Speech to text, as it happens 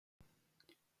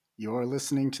You're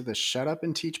listening to the Shut Up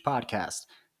and Teach podcast.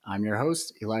 I'm your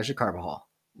host, Elijah Carbajal.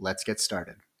 Let's get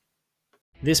started.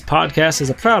 This podcast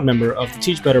is a proud member of the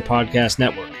Teach Better Podcast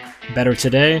Network. Better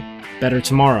today, better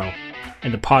tomorrow,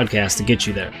 and the podcast to get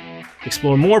you there.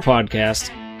 Explore more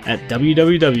podcasts at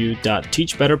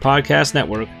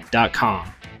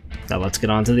www.teachbetterpodcastnetwork.com. Now let's get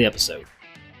on to the episode.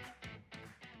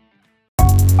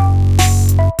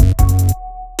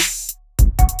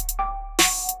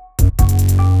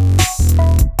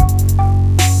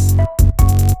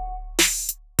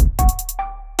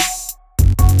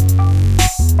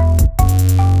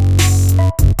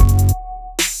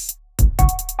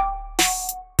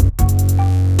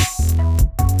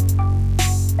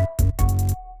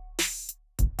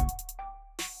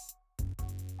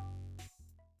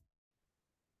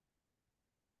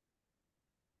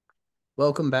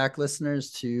 Welcome back,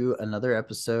 listeners, to another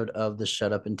episode of the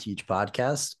Shut Up and Teach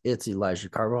podcast. It's Elijah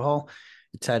Carbajal,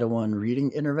 a Title I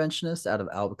reading interventionist out of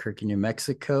Albuquerque, New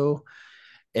Mexico.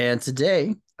 And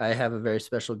today I have a very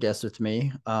special guest with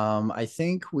me. I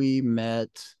think we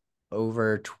met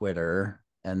over Twitter,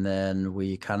 and then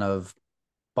we kind of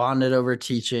bonded over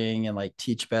teaching and like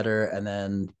Teach Better, and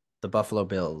then the Buffalo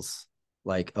Bills,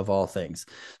 like of all things.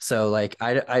 So like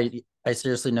I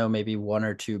seriously know maybe one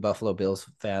or two Buffalo Bills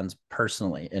fans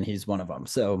personally, and he's one of them.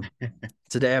 So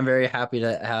today I'm very happy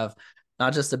to have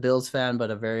not just a Bills fan,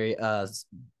 but a very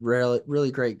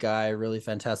really great guy, really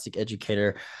fantastic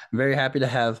educator. I'm very happy to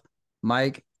have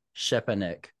Mike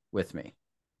Szczepanik with me.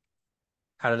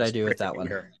 How did I do with that one?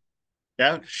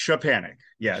 Yeah, Szczepanik.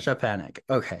 Yeah. Szczepanik.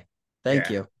 Okay.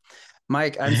 Thank you.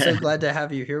 Mike, I'm so glad to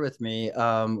have you here with me.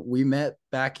 We met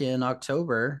back in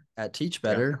October at Teach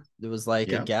Better. Yeah. It was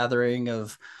like a gathering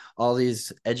of all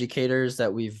these educators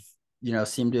that we've,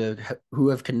 seemed to who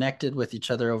have connected with each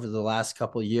other over the last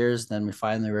couple of years. Then we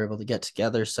finally were able to get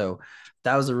together. So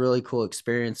that was a really cool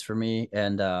experience for me.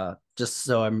 And just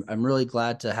so I'm really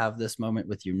glad to have this moment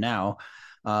with you now.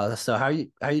 So how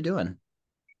you doing?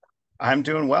 I'm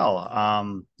doing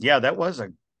well. That was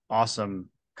an awesome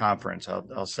conference,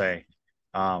 I'll say.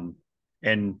 And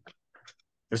it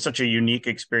was such a unique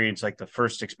experience, like the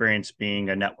first experience being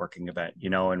a networking event,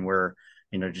 and we're,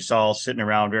 just all sitting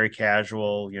around very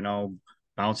casual,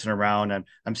 bouncing around, and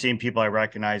I'm seeing people I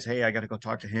recognize. Hey, I got to go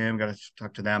talk to him, got to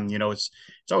talk to them. It's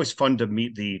always fun to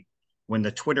meet when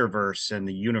the Twitterverse and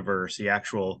the universe, the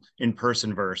actual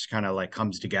in-person verse kind of like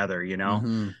comes together,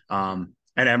 Mm-hmm.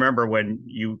 And I remember when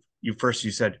you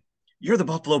said, you're the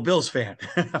Buffalo Bills fan.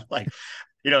 I'm like,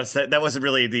 so that wasn't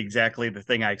really exactly the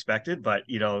thing I expected, but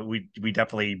we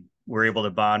definitely were able to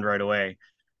bond right away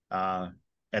at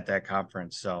that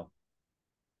conference. So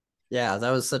yeah,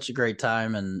 that was such a great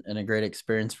time and a great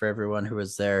experience for everyone who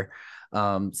was there.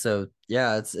 So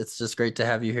yeah, it's just great to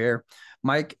have you here.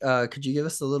 Mike, could you give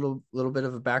us a little bit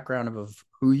of a background of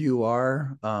who you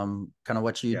are, kind of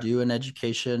what you do in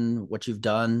education, what you've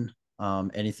done,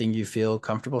 anything you feel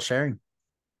comfortable sharing?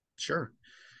 Sure.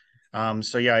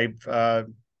 I've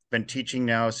been teaching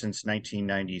now since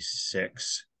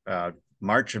 1996,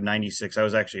 March of 96. I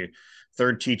was actually a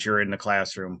third teacher in the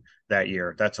classroom that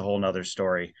year. That's a whole nother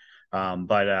story.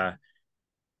 Been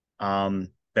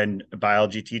a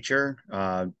biology teacher,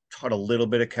 taught a little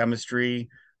bit of chemistry,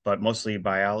 but mostly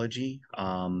biology,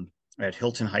 at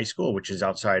Hilton High School, which is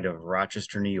outside of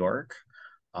Rochester, New York.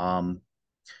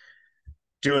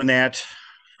 Doing that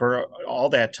for all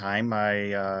that time.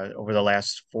 I over the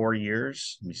last 4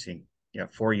 years,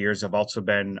 4 years, I've also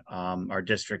been our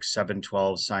district's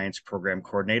 712 science program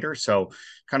coordinator. So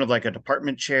kind of like a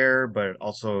department chair, but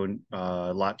also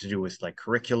a lot to do with like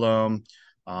curriculum,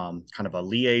 kind of a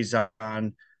liaison.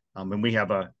 And we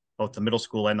have both the middle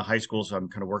school and the high school. So I'm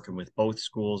kind of working with both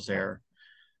schools there.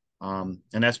 And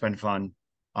that's been fun.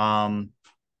 I've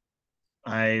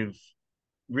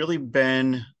really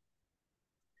been,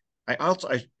 I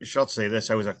should say this,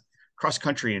 I was a cross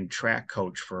country and track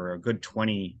coach for a good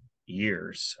 20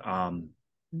 years. And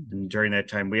during that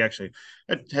time, we actually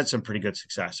had some pretty good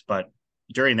success. But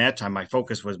during that time, my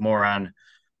focus was more on,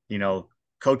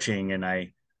 coaching, and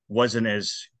I wasn't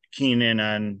as keen in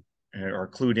on or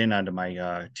clued in onto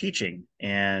my teaching.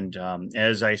 And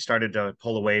as I started to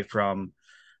pull away from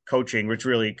coaching, which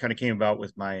really kind of came about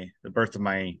with the birth of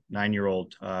my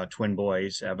 9-year-old twin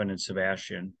boys, Evan and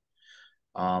Sebastian,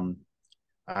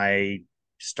 I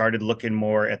started looking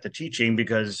more at the teaching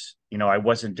because, I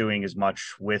wasn't doing as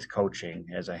much with coaching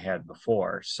as I had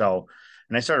before. So,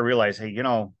 and I started to realize, hey,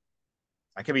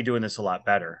 I could be doing this a lot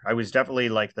better. I was definitely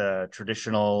like the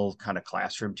traditional kind of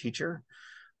classroom teacher.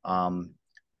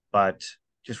 But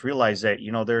just realized that,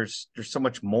 there's so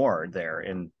much more there.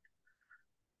 And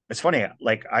it's funny,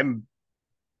 like I'm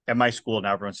at my school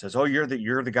now everyone says, oh, you're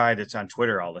the guy that's on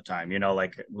Twitter all the time.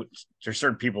 Like there's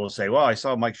certain people who say, well, I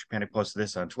saw Mike Szczepanik post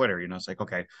this on Twitter. It's like,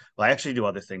 okay, well, I actually do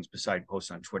other things besides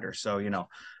post on Twitter. So,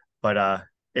 but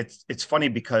it's funny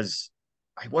because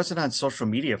I wasn't on social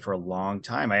media for a long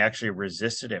time. I actually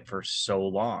resisted it for so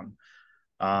long.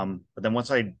 But then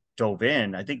once I dove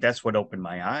in, I think that's what opened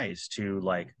my eyes to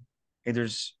like, hey,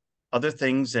 there's other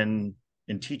things in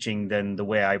teaching than the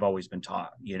way I've always been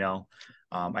taught.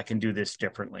 I can do this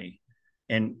differently.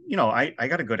 And, I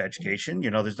got a good education.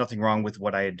 There's nothing wrong with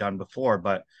what I had done before,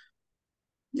 but,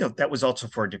 that was also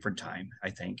for a different time, I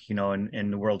think,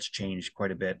 and the world's changed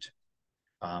quite a bit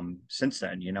since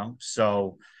then,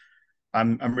 So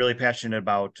I'm really passionate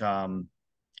about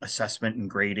assessment and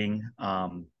grading,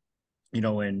 and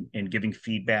giving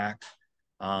feedback.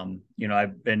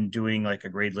 I've been doing like a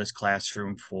gradeless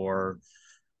classroom for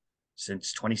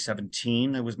since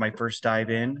 2017. It was my first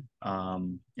dive in,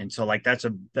 and so like that's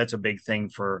a big thing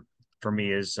for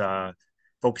me is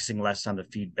focusing less on the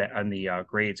feedback on the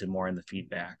grades and more on the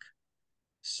feedback.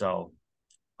 So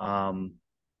um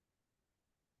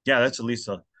yeah, that's at least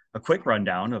a quick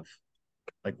rundown of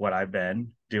like what I've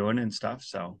been doing and stuff.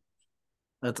 So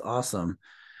That's awesome.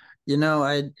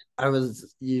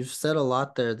 You've said a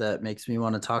lot there that makes me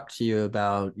want to talk to you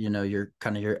about, your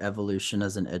kind of your evolution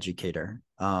as an educator.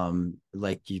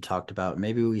 Like you talked about,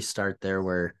 maybe we start there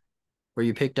where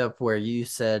you picked up where you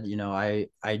said, I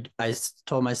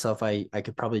told myself I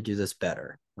could probably do this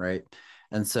better, right?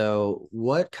 And so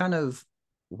what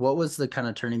was the kind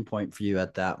of turning point for you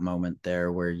at that moment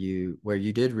there where you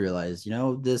did realize,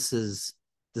 this is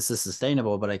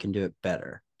sustainable, but I can do it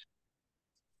better?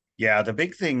 yeah, the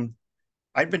big thing,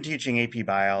 I've been teaching AP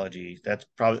biology. That's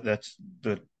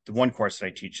the one course that I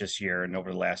teach this year and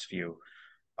over the last few.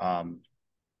 Um,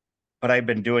 but I've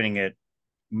been doing it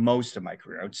most of my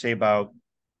career. I would say about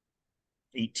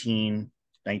 18,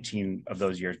 19 of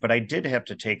those years. But I did have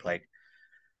to take like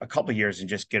a couple of years and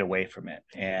just get away from it.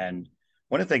 And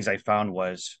one of the things I found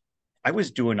was I was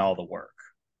doing all the work,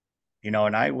 and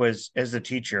I was, as the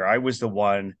teacher, I was the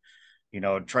one,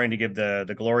 trying to give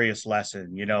the glorious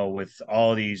lesson, with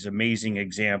all these amazing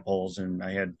examples. And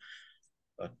I had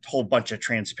a whole bunch of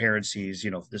transparencies.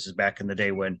 This is back in the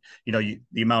day when,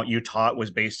 the amount you taught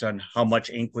was based on how much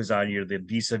ink was on you. The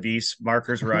vis-a-vis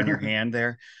markers were on your hand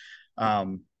there.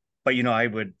 Um, but,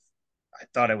 I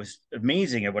thought I was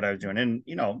amazing at what I was doing. And,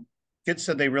 kids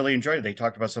said they really enjoyed it. They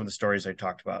talked about some of the stories I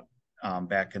talked about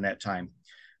back in that time.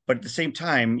 But at the same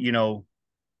time, it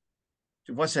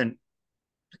wasn't,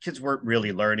 the kids weren't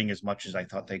really learning as much as I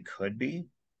thought they could be.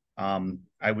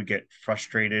 I would get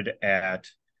frustrated at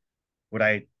what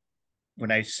I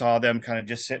when I saw them kind of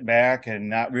just sit back and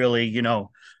not really,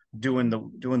 doing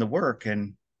the work.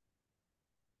 And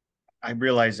I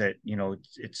realized that,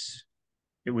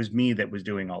 it was me that was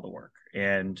doing all the work.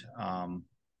 And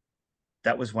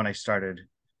that was when I started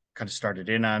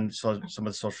in on some of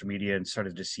the social media and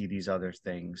started to see these other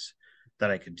things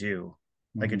that I could do.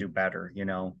 I could do better,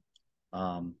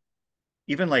 um,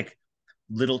 even like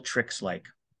little tricks like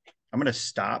I'm going to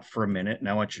stop for a minute and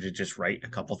I want you to just write a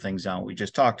couple things down we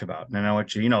just talked about. And then I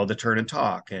want you, the turn and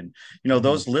talk. And,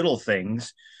 those little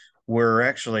things were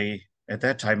actually at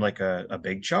that time like a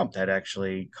big jump that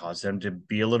actually caused them to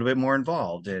be a little bit more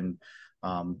involved. And,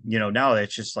 now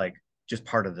it's just like just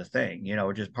part of the thing,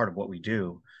 just part of what we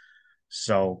do.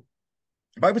 So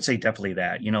I would say definitely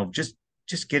that,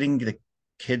 just getting the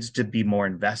kids to be more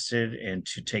invested and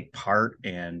to take part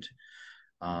and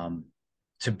um,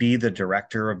 to be the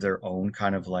director of their own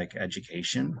kind of like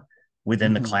education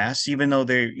within the Mm-hmm. class, even though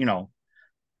the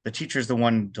teacher's the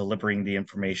one delivering the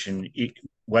information,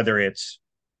 whether it's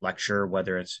lecture,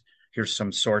 whether it's here's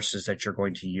some sources that you're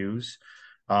going to use.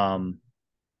 Um,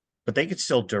 but they could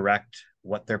still direct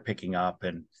what they're picking up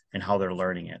and how they're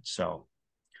learning it. So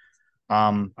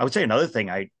I would say another thing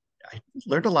I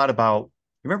learned a lot about.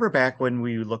 Remember back when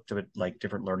we looked at like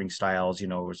different learning styles, it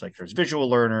was like there's visual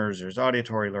learners, there's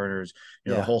auditory learners,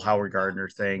 the Yeah. whole Howard Gardner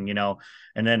thing,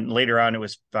 and then later on it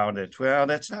was found that, well,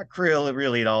 that's not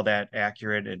really all that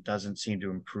accurate. It doesn't seem to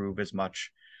improve as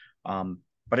much.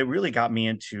 But it really got me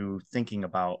into thinking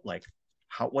about like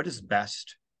what is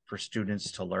best for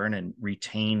students to learn and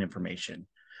retain information.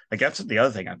 Like that's the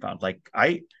other thing I found. Like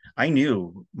I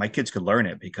knew my kids could learn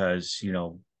it because,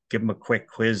 give them a quick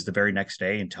quiz the very next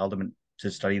day and tell them to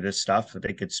study this stuff, that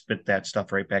they could spit that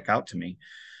stuff right back out to me.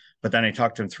 But then I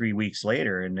talked to them 3 weeks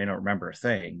later and they don't remember a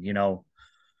thing,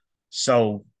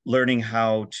 So learning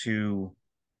how to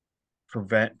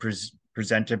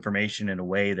present information in a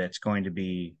way that's going to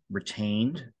be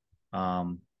retained,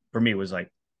 for me was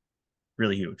like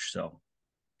really huge. So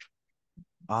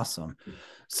Awesome.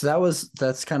 So that was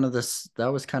kind of the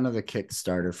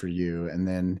Kickstarter for you, and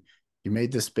then you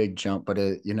made this big jump. But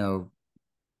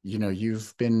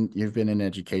you've been in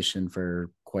education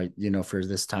for quite, for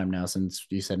this time now, since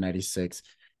you said 96.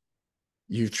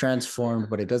 You've transformed,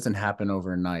 but it doesn't happen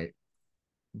overnight.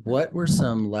 What were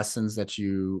some lessons that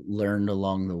you learned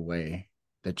along the way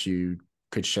that you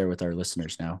could share with our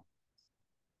listeners now?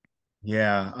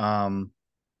 Yeah.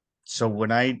 So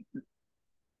when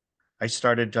I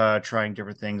started trying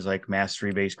different things like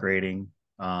mastery based grading,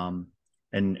 um,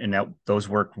 and that those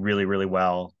worked really really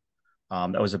well.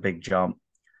 That was a big jump.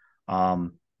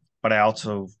 Um, but I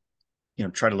also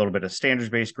tried a little bit of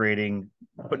standards based grading,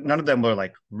 but none of them were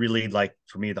like really like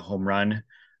for me the home run.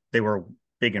 They were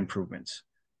big improvements.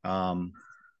 Um,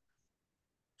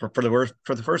 for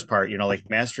the first part, like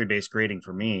mastery based grading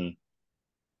for me,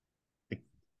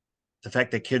 the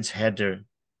fact that kids had to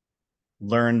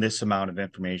learn this amount of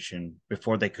information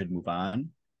before they could move on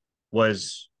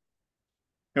was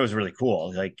it was really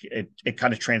cool. Like it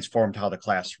kind of transformed how the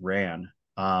class ran.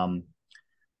 That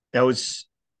was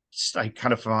I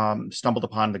kind of stumbled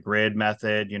upon the grid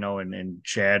method, and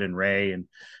Chad and Ray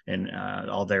and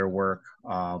all their work,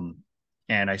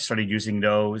 and I started using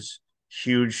those.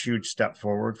 Huge step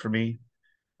forward for me.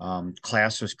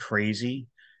 Class was crazy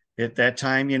at that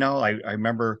time. I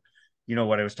remember,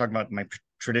 what I was talking about. My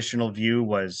traditional view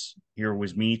was here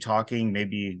was me talking,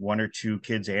 maybe one or two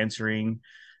kids answering,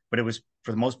 but it was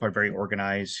for the most part very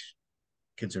organized,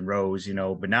 kids in rows.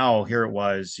 But now here it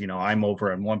was, I'm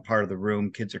over on one part of the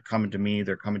room, kids are coming to me,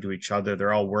 they're coming to each other,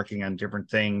 they're all working on different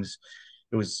things.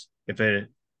 It was, if it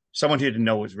someone who didn't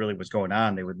know what really was going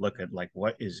on, they would look at like,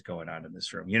 what is going on in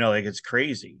this room, like it's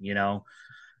crazy.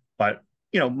 But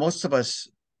most of us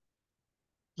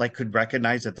like could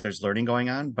recognize that there's learning going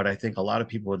on, but I think a lot of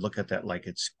people would look at that like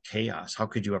it's chaos. How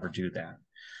could you ever do that?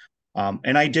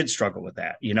 And I did struggle with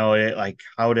that, like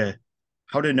how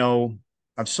to know.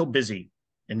 I'm so busy,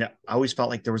 and I always felt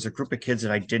like there was a group of kids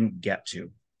that I didn't get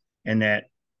to, and that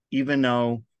even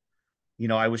though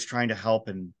I was trying to help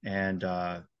and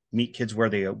meet kids where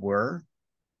they were,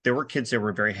 there were kids that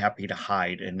were very happy to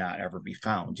hide and not ever be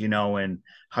found, and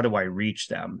how do I reach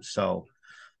them? So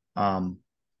um,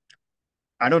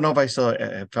 I don't know if I still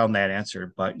have found that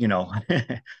answer, but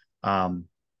um,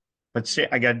 but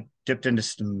I got dipped into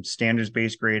some standards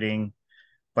based grading,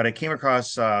 but I came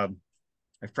across I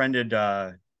friended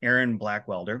Aaron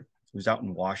Blackwelder, who's out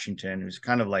in Washington, who's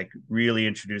kind of like really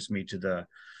introduced me to the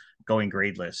going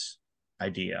gradeless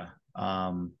idea.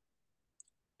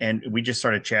 And we just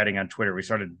started chatting on Twitter. We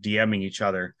started DMing each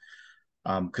other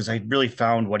because I really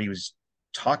found what he was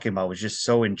talking about was just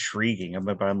so intriguing.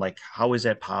 But I'm like, how is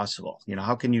that possible?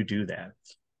 How can you do that?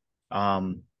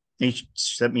 Um, he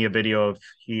sent me a video of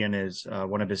he and his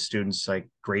one of his students like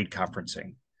grade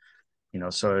conferencing.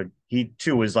 So he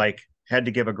too was like had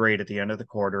to give a grade at the end of the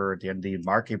quarter or at the end of the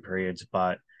marking periods,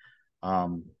 but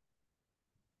um,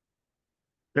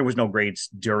 there was no grades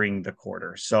during the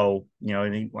quarter. So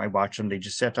I watched them; they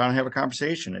just sat down and have a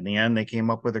conversation. In the end, they came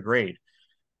up with a grade.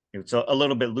 It's a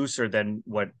little bit looser than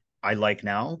what I like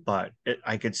now, but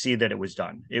I could see that it was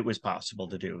done. It was possible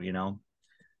to do.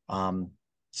 Um,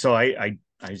 so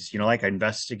like I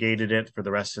investigated it for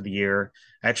the rest of the year.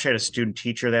 I actually had a student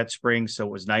teacher that spring, so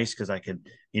it was nice because I could,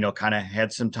 kind of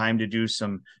had some time to do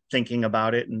some thinking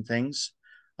about it and things.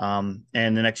 And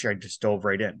the next year I just dove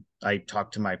right in. I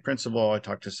talked to my principal. I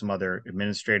talked to some other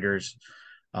administrators.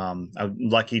 I'm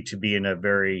lucky to be in a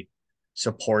very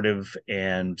supportive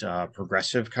and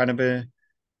progressive kind of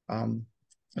um,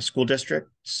 a school district.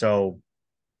 So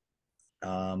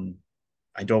um,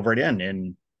 I dove right in,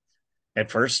 and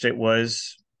at first it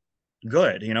was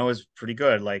good. It was pretty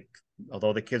good. Like,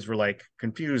 although the kids were like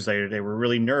confused, they were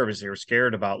really nervous. They were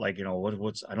scared about like,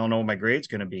 what's I don't know what my grade's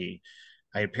going to be.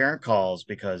 I had parent calls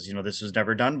because this was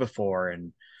never done before,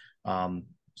 and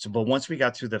but once we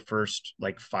got through the first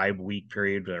like 5 week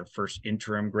period, our first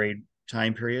interim grade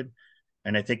time period,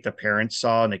 and I think the parents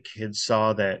saw and the kids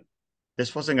saw that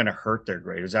this wasn't going to hurt their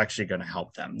grade. It was actually going to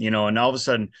help them, and all of a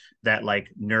sudden that like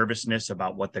nervousness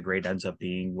about what the grade ends up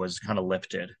being was kind of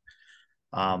lifted.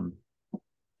 Um,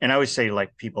 and I always say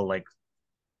like people like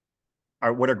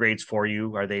what are grades for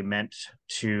you? Are they meant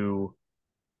to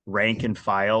rank and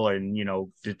file and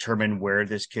determine where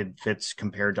this kid fits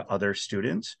compared to other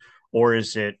students, or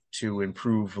is it to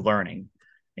improve learning?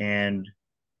 And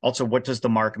also, what does the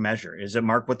mark measure? Is it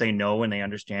mark what they know and they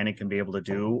understand and can be able to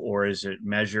do, or is it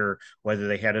measure whether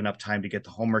they had enough time to get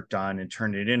the homework done and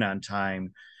turn it in on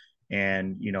time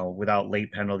and without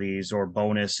late penalties or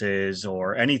bonuses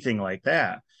or anything like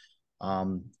that?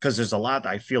 Because there's a lot that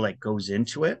I feel like goes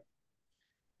into it.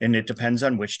 and it depends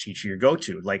on which teacher you go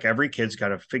to. Like every kid's got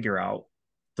to figure out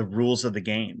the rules of the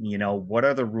game. What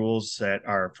are the rules that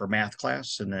are for math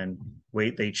class, and then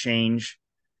they change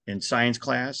in science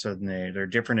class, and they're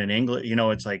different in English.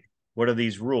 It's like, what are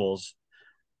these rules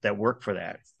that work for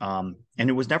that? And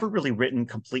it was never really written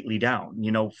completely down.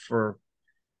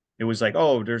 It was like,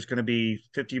 oh, there's going to be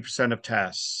 50% of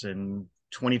tests and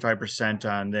 25%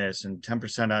 on this and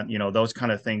 10% on, those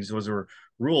kind of things. Those were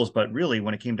rules. But really,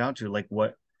 when it came down to like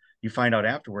what you find out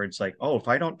afterwards, like, oh, if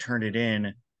I don't turn it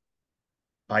in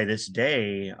by this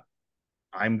day,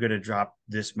 I'm going to drop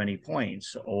this many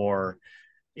points. Or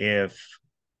if,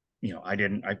 I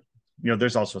didn't,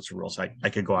 there's all sorts of rules. I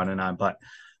could go on and on, but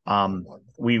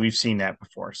we've seen that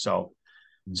before. So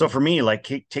for me, like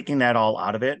taking that all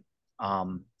out of it,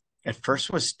 at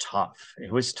first was tough.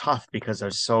 It was tough because I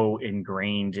was so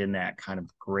ingrained in that kind of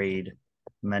grade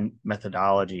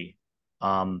methodology.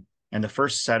 And the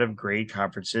first set of grade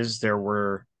conferences,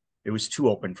 it was too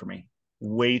open for me,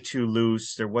 way too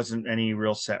loose. There wasn't any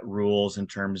real set rules in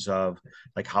terms of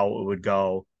like how it would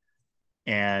go.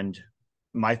 And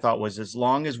my thought was, as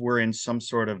long as we're in some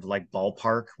sort of like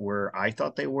ballpark where I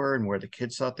thought they were and where the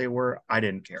kids thought they were, I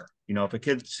didn't care. If a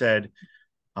kid said,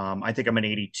 I think I'm an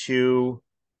 82,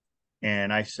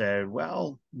 and I said,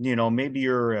 well, maybe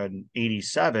you're an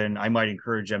 87, I might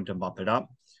encourage them to bump it up.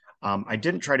 I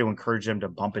didn't try to encourage them to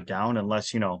bump it down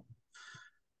unless,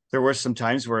 there were some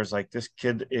times where it's like, this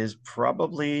kid is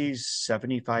probably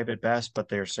 75 at best, but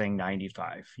they're saying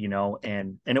 95,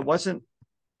 and it wasn't,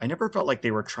 I never felt like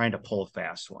they were trying to pull a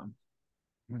fast one.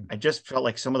 I just felt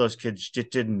like some of those kids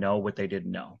just didn't know what they didn't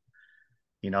know.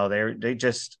 They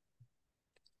just,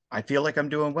 I feel like I'm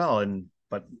doing well,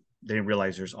 but they didn't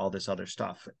realize there's all this other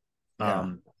stuff.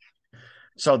 Yeah.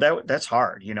 So that's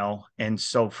hard, And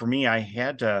so for me, I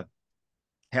had to,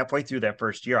 halfway through that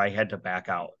first year, I had to back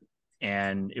out.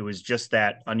 And it was just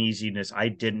that uneasiness. I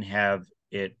didn't have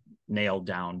it nailed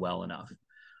down well enough.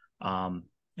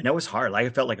 And it was hard. Like I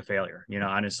felt like a failure,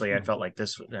 honestly. I felt like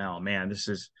this, oh man, this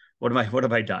is, what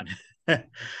have I done?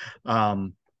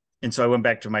 And so I went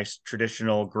back to my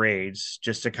traditional grades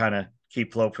just to kind of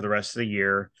keep flow for the rest of the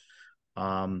year.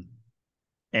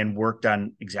 And worked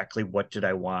on exactly what did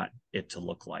I want it to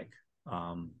look like.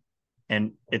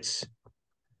 And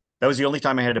that was the only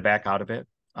time I had to back out of it.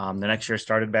 The next year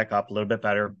started back up a little bit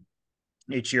better.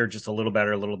 Each year, just a little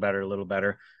better, a little better, a little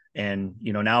better. And,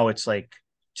 now it's like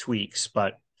tweaks,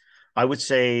 but I would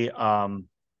say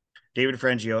David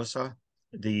Frangiosa,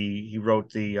 he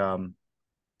wrote the Going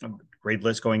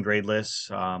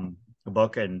Gradeless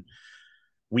book, and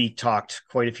we talked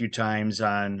quite a few times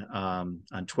on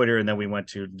Twitter, and then we went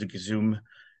to the Zoom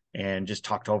and just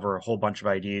talked over a whole bunch of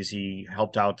ideas. He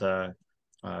helped out the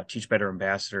Teach Better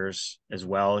ambassadors as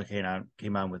well. He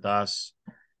came on with us,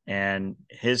 and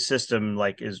his system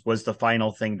was the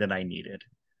final thing that I needed.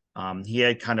 He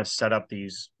had kind of set up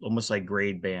these almost like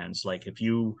grade bands. Like if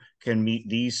you can meet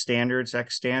these standards,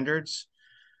 X standards,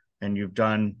 and you've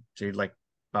done say like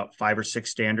about 5 or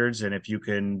 6 standards, and if you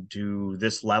can do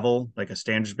this level, like a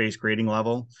standards-based grading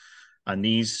level on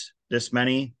this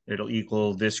many, it'll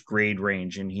equal this grade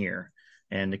range in here.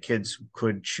 And the kids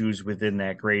could choose within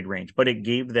that grade range, but it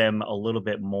gave them a little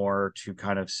bit more to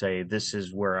kind of say, this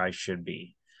is where I should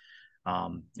be.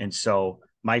 And so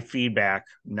my feedback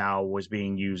now was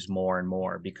being used more and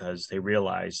more because they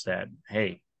realized that,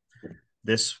 hey,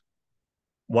 this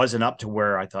wasn't up to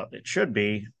where I thought it should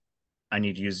be. I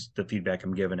need to use the feedback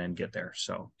I'm given and get there.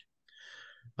 So,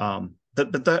 all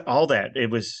that it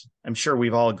was, I'm sure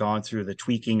we've all gone through the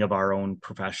tweaking of our own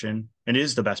profession, and it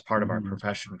is the best part of our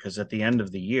profession because at the end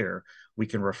of the year, we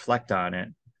can reflect on it.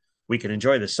 We can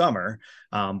enjoy the summer,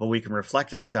 but we can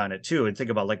reflect on it too and think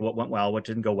about like what went well, what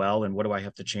didn't go well, and what do I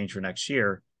have to change for next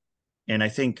year. And I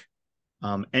think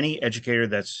any educator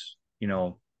that's,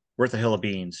 worth a hill of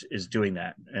beans is doing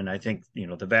that. And I think,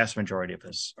 the vast majority of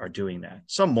us are doing that,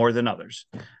 some more than others.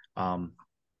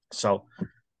 So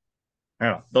I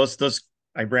don't know, those,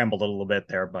 I rambled a little bit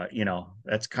there, but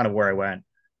that's kind of where I went.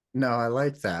 No, I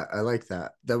like that. I like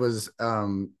that. That was,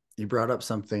 you brought up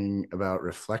something about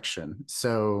reflection.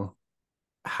 So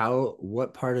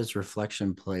what part has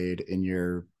reflection played in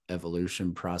your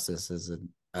evolution process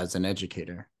as an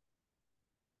educator?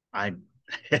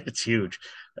 It's huge.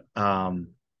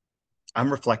 I'm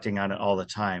reflecting on it all the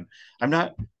time. I'm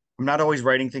not always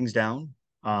writing things down,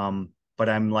 but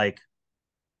I'm like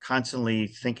constantly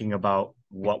thinking about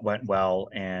what went well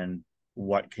and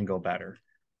what can go better.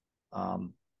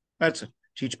 That's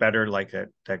Teach Better, like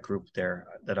that group there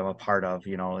that I'm a part of.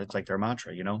 It's like their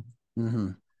mantra.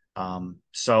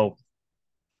 So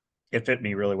it fit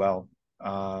me really well.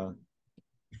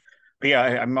 But yeah,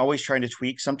 I'm always trying to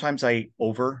tweak. Sometimes I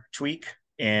over tweak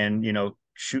and,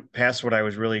 shoot past what I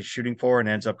was really shooting for and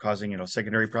ends up causing,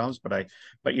 secondary problems. But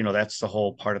that's the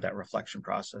whole part of that reflection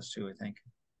process too, I think.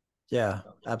 Yeah,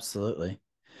 absolutely.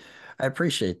 I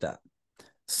appreciate that.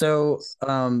 So,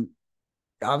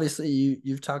 obviously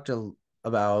you've talked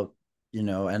about,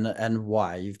 and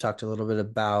why. You've talked a little bit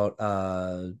about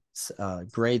a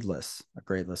gradeless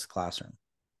classroom.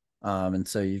 And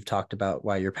so you've talked about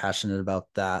why you're passionate about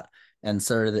that and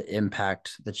sort of the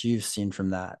impact that you've seen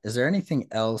from that. Is there anything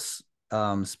else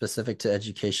specific to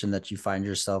education that you find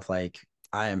yourself like,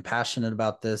 I am passionate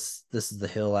about this. This is the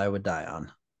hill I would die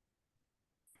on?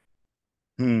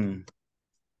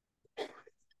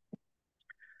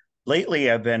 Lately,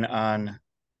 I've been on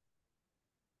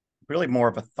really more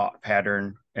of a thought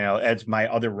pattern, as my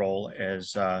other role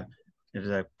as a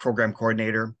program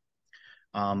coordinator.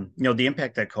 The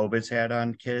impact that COVID's had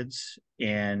on kids,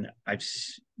 and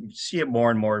see it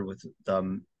more and more with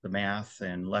the math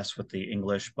and less with the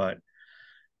English. But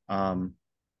um,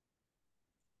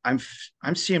 I'm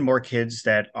seeing more kids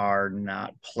that are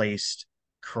not placed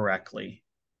correctly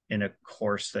in a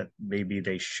course that maybe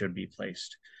they should be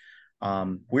placed.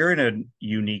 We're in a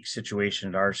unique situation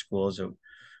at our school. So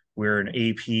we're an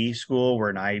AP school, we're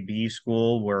an IB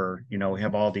school, we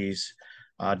have all these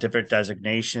different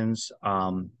designations.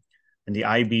 And the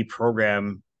IB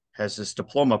program has this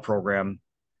diploma program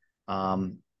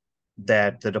um,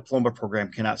 that the diploma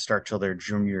program cannot start till their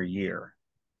junior year.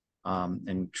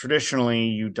 And traditionally,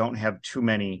 you don't have too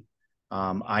many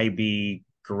IB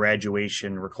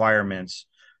graduation requirements,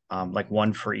 like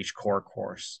one for each core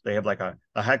course. They have like a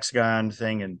hexagon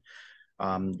thing,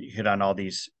 and you hit on all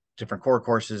these different core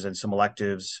courses and some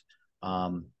electives.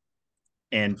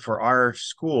 And for our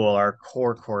school, our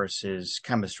core course is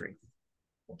chemistry.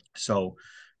 So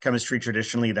chemistry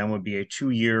traditionally then would be a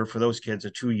 2 year, for those kids,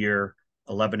 a 2 year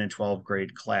 11 and 12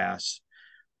 grade class.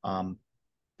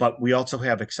 But we also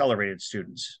have accelerated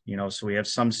students, so we have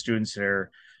some students that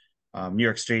are New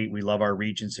York State. We love our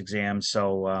Regents exams.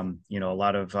 So, a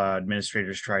lot of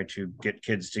administrators try to get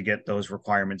kids to get those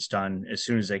requirements done as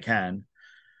soon as they can.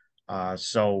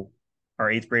 So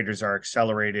our eighth graders are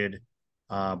accelerated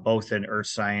both in earth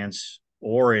science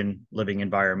or in living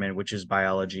environment, which is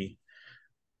biology.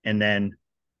 And then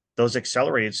those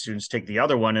accelerated students take the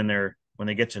other one in their when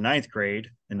they get to ninth grade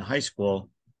in high school.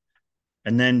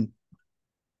 And then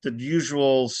the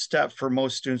usual step for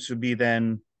most students would be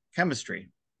then chemistry.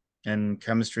 And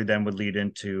chemistry then would lead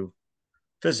into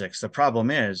physics. The problem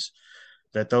is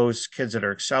that those kids that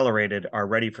are accelerated are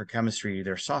ready for chemistry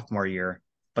their sophomore year,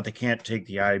 but they can't take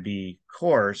the IB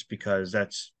course because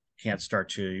that's can't start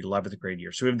to 11th grade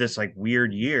year. So we have this like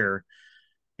weird year.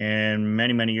 And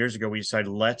many, many years ago, we decided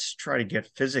let's try to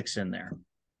get physics in there.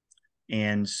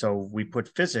 And so we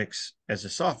put physics as a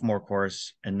sophomore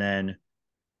course, and then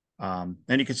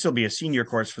you can still be a senior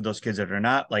course for those kids that are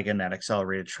not like in that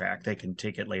accelerated track. They can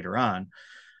take it later on.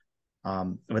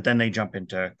 But then they jump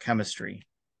into chemistry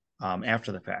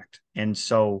after the fact. And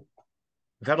so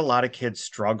we've had a lot of kids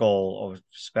struggle,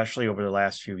 especially over the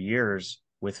last few years,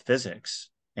 with physics.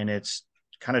 And it's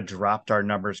kind of dropped our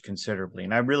numbers considerably.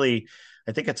 And I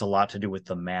think it's a lot to do with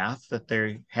the math that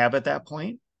they have at that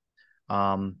point.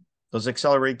 Those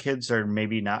accelerated kids are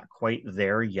maybe not quite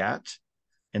there yet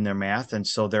in their math. And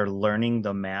so they're learning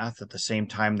the math at the same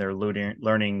time they're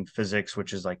learning physics,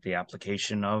 which is like the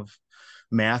application of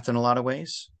math in a lot of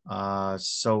ways.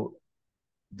 So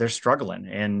they're struggling.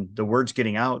 And the word's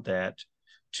getting out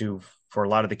for a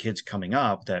lot of the kids coming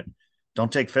up that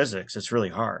don't take physics. It's really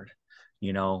hard,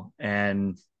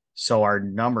 and so our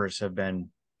numbers have been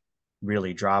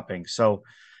really dropping. So,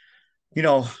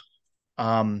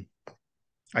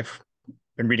 I've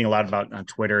been reading a lot about on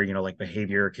Twitter, like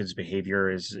kids' behavior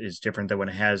is different than what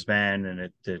it has been. And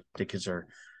the kids are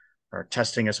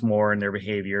testing us more in their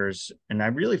behaviors. And I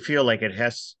really feel like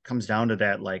comes down to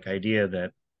that like idea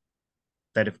that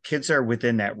if kids are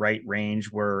within that right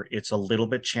range where it's a little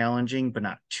bit challenging, but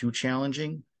not too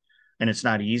challenging, and it's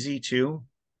not easy too,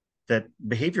 that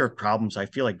behavior problems, I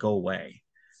feel like, go away,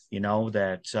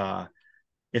 that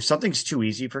if something's too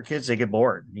easy for kids, they get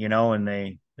bored, and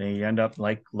they end up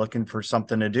like looking for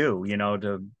something to do,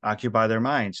 to occupy their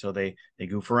mind. So they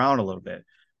goof around a little bit.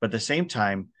 But at the same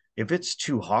time, if it's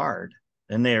too hard,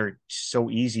 then they're so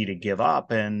easy to give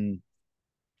up and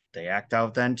they act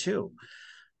out then too.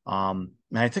 And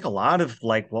I think a lot of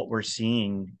like what we're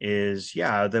seeing is,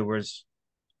 there was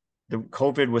the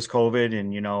COVID was COVID,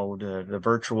 and the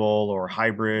virtual or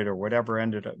hybrid or whatever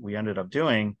we ended up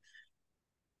doing.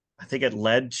 I think it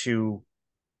led to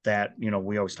that.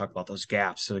 We always talk about those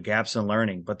gaps, so the gaps in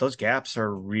learning, but those gaps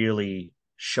are really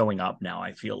showing up now,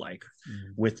 I feel like,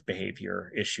 with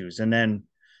behavior issues. And then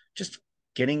just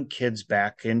getting kids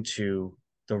back into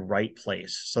the right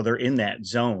place. So they're in that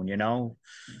zone,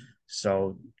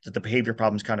 so that the behavior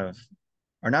problems kind of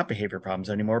are not behavior problems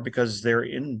anymore because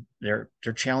they're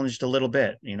challenged a little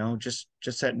bit, just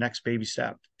that next baby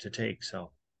step to take.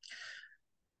 So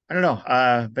I don't know.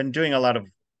 I've been doing a lot of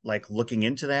like looking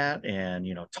into that and,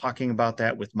 talking about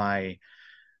that with my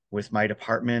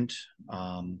department,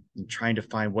 and trying to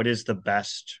find what is the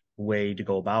best way to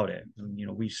go about it.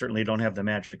 And, we certainly don't have the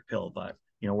magic pill, but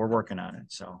we're working on it.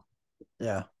 So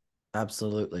Yeah,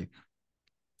 absolutely.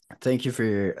 Thank you for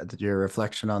your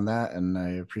reflection on that, and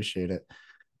I appreciate it.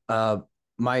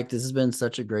 Mike, this has been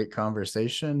such a great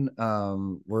conversation.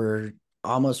 We're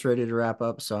almost ready to wrap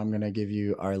up, so I'm going to give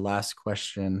you our last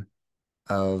question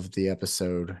of the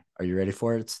episode. Are you ready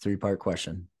for it? It's a 3-part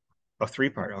question. A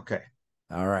 3-part. Okay.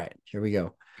 All right, here we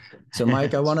go. So,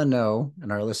 Mike, I want to know,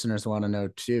 and our listeners want to know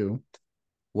too,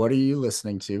 what are you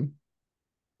listening to?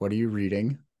 What are you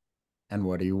reading? And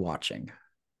what are you watching?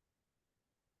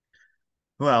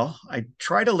 Well, I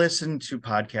try to listen to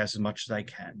podcasts as much as I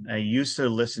can. I used to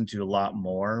listen to a lot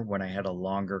more when I had a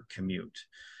longer commute.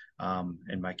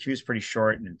 And my commute's pretty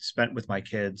short and it's spent with my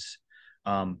kids.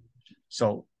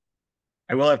 So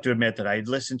I will have to admit that I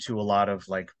listen to a lot of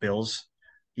like Bill's,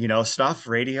 stuff,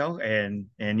 radio, and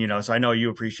so I know you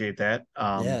appreciate that.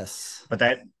 Yes. But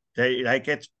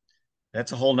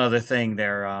that's a whole nother thing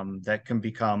there. That can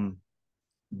become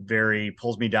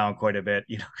pulls me down quite a bit,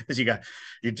 because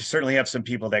you certainly have some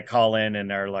people that call in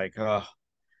and are like, oh,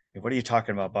 what are you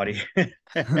talking about, buddy?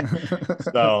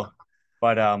 So,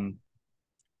 but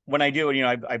when I do,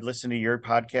 I've listened to your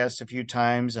podcast a few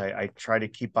times. I try to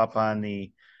keep up on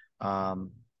the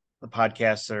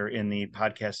podcasts that are in the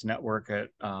podcast network at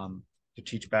to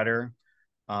teach better.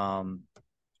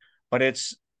 But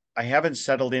I haven't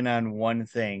settled in on one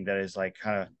thing that is like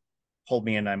kind of pulled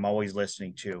me in. I'm always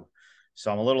listening to. So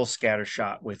I'm a little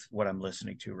scattershot with what I'm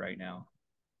listening to right now.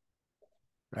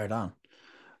 Right on.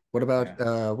 What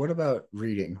about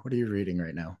reading? What are you reading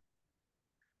right now?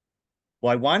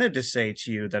 Well, I wanted to say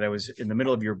to you that I was in the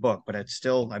middle of your book, but it's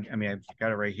still, I mean, I've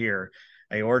got it right here.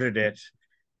 I ordered it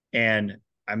and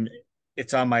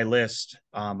it's on my list.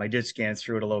 I did scan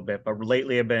through it a little bit, but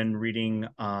lately I've been reading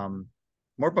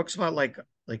more books about like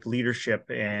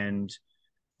leadership and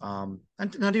not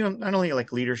only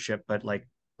like leadership, but like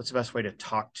what's the best way to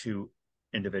talk to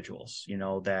individuals,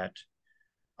 that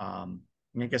I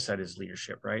guess that is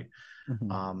leadership, right?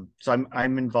 Mm-hmm. So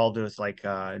I'm involved with like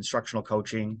instructional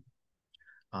coaching.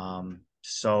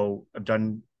 So I've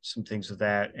done some things with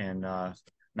that, and now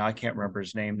I can't remember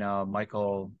his name now.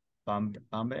 Michael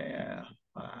Bombay.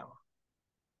 Wow.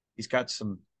 He's got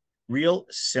some real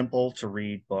simple to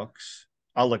read books.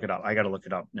 I'll look it up. I got to look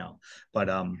it up now, but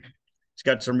he's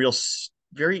got some real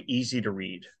very easy to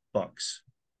read books,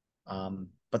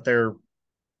 but they're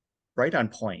right on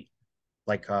point.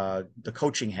 Like the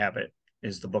Coaching Habit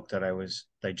is the book that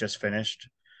I just finished.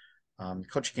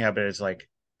 Coaching Habit is like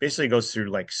basically goes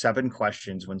through like 7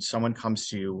 questions when someone comes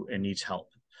to you and needs help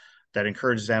that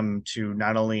encourage them to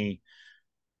not only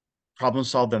problem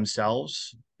solve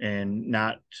themselves and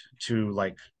not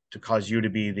to cause you to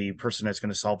be the person that's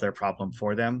going to solve their problem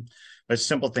for them, but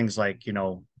simple things like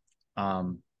tell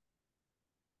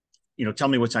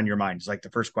me what's on your mind. It's like the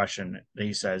first question that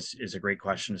he says is a great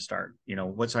question to start.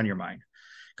 What's on your mind?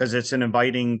 Because it's an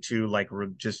inviting to like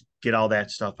just get all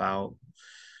that stuff out.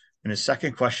 And the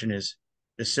second question is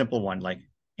the simple one, like,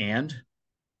 and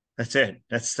that's it.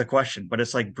 That's the question. But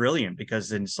it's like brilliant because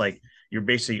then it's like you're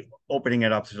basically opening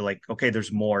it up to like, okay,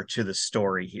 there's more to the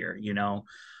story here,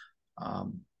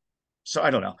 So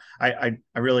I don't know. I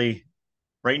really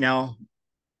right now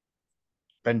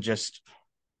been just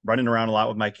running around a lot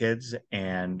with my kids,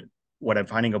 and what I'm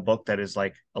finding a book that is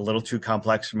like a little too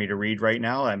complex for me to read right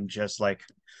now, I'm just like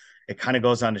it kind of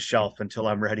goes on the shelf until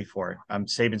I'm ready for it. I'm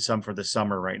saving some for the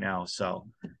summer right now. So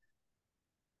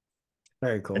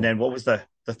very cool. And then what was the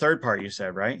third part you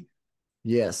said, right?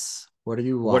 Yes. What are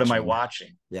you watching? What am I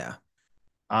watching? Yeah.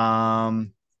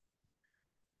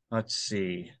 Let's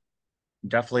see.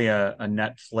 Definitely a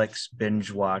Netflix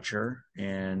binge watcher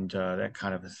and that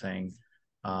kind of a thing.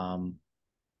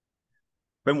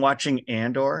 Been watching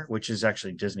Andor, which is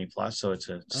actually Disney Plus, so it's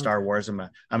a Star Wars. I'm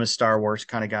a Star Wars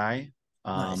kind of guy.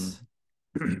 Nice.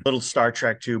 Little Star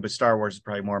Trek too, but Star Wars is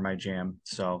probably more my jam.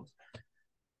 So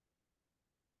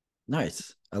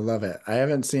nice. I love it. I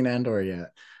haven't seen Andor yet,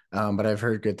 but I've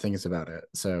heard good things about it.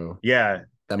 So yeah,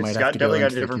 that it's might have to go definitely got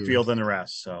into a the different queue. feel than the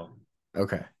rest. So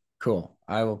okay, cool.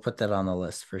 I will put that on the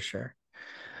list for sure.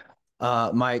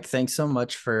 Mike, thanks so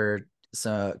much for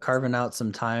carving out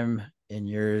some time in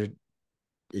your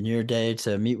day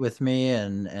to meet with me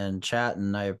and chat.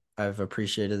 And I've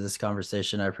appreciated this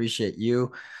conversation. I appreciate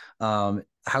you.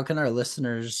 How can our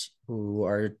listeners who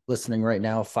are listening right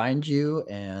now find you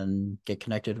and get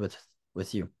connected with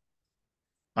you?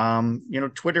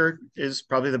 Twitter is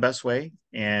probably the best way,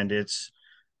 and it's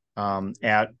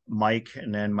at Mike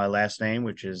and then my last name,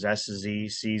 which is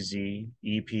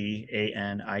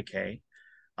SZCZEPANIK.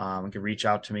 You can reach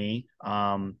out to me.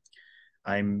 I'm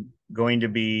going to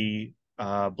be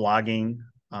blogging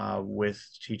with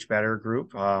Teach Better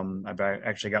group. I've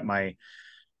actually got my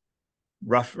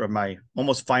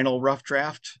almost final rough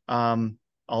draft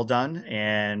all done,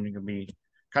 and I'm going to be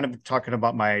kind of talking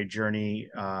about my journey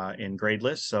in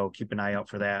Gradeless. So keep an eye out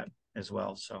for that as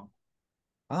well. So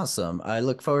awesome. I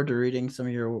look forward to reading some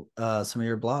of your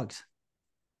blogs.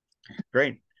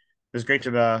 Great. It was great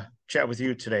to chat with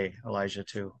you today, Elijah,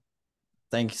 too.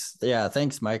 Thanks. Yeah,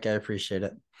 thanks, Mike. I appreciate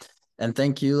it. And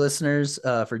thank you, listeners,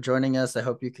 for joining us. I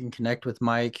hope you can connect with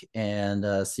Mike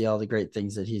and see all the great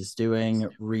things that he's doing,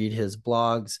 read his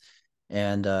blogs,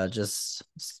 and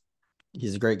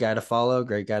he's a great guy to follow,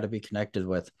 great guy to be connected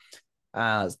with.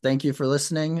 Thank you for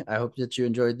listening. I hope that you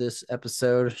enjoyed this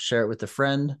episode. Share it with a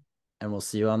friend, and we'll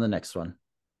see you on the next one.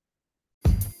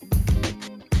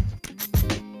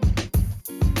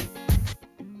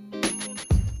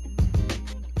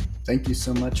 Thank you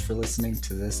so much for listening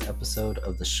to this episode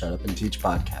of the Shut Up and Teach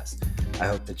podcast. I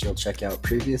hope that you'll check out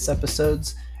previous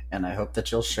episodes, and I hope that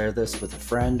you'll share this with a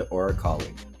friend or a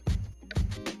colleague.